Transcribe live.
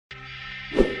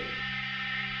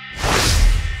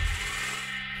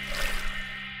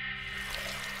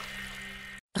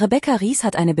Rebecca Ries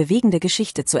hat eine bewegende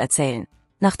Geschichte zu erzählen.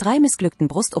 Nach 3 missglückten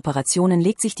Brustoperationen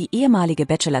legt sich die ehemalige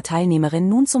Bachelor-Teilnehmerin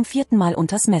nun zum 4. Mal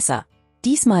unters Messer.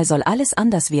 Diesmal soll alles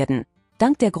anders werden,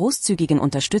 dank der großzügigen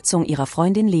Unterstützung ihrer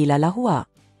Freundin Leyla Lahouar.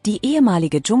 Die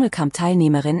ehemalige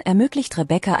Dschungelcamp-Teilnehmerin ermöglicht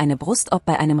Rebecca eine Brust-Op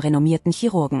bei einem renommierten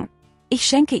Chirurgen. Ich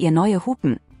schenke ihr neue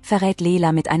Hupen, verrät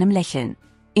Leyla mit einem Lächeln.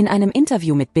 In einem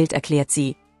Interview mit Bild erklärt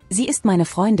sie ist meine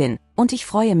Freundin und ich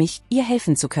freue mich, ihr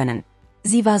helfen zu können.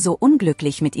 Sie war so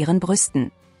unglücklich mit ihren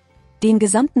Brüsten. Den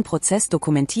gesamten Prozess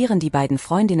dokumentieren die beiden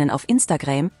Freundinnen auf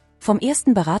Instagram, vom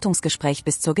ersten Beratungsgespräch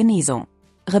bis zur Genesung.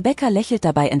 Rebecca lächelt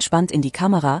dabei entspannt in die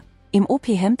Kamera, im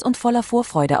OP-Hemd und voller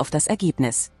Vorfreude auf das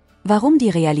Ergebnis. Warum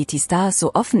die Reality-Stars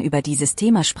so offen über dieses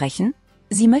Thema sprechen?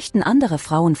 Sie möchten andere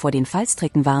Frauen vor den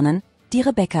Fallstricken warnen, die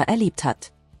Rebecca erlebt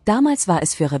hat. Damals war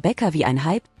es für Rebecca wie ein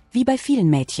Hype, wie bei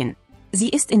vielen Mädchen. Sie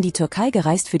ist in die Türkei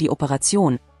gereist für die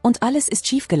Operation, und alles ist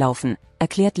schiefgelaufen,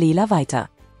 erklärt Leyla weiter.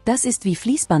 Das ist wie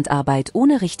Fließbandarbeit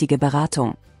ohne richtige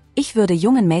Beratung. Ich würde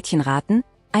jungen Mädchen raten,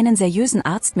 einen seriösen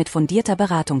Arzt mit fundierter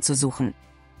Beratung zu suchen.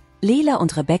 Leyla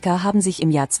und Rebecca haben sich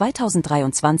im Jahr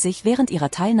 2023 während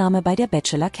ihrer Teilnahme bei der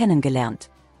Bachelor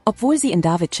kennengelernt. Obwohl sie in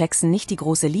David Jackson nicht die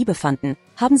große Liebe fanden,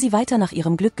 haben sie weiter nach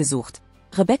ihrem Glück gesucht.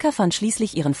 Rebecca fand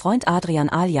schließlich ihren Freund Adrian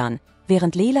Aljan,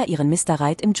 während Leyla ihren Mr.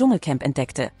 Right im Dschungelcamp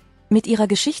entdeckte. Mit ihrer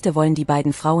Geschichte wollen die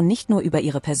beiden Frauen nicht nur über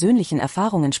ihre persönlichen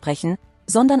Erfahrungen sprechen,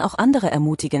 sondern auch andere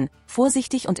ermutigen,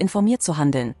 vorsichtig und informiert zu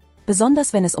handeln,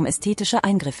 besonders wenn es um ästhetische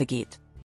Eingriffe geht.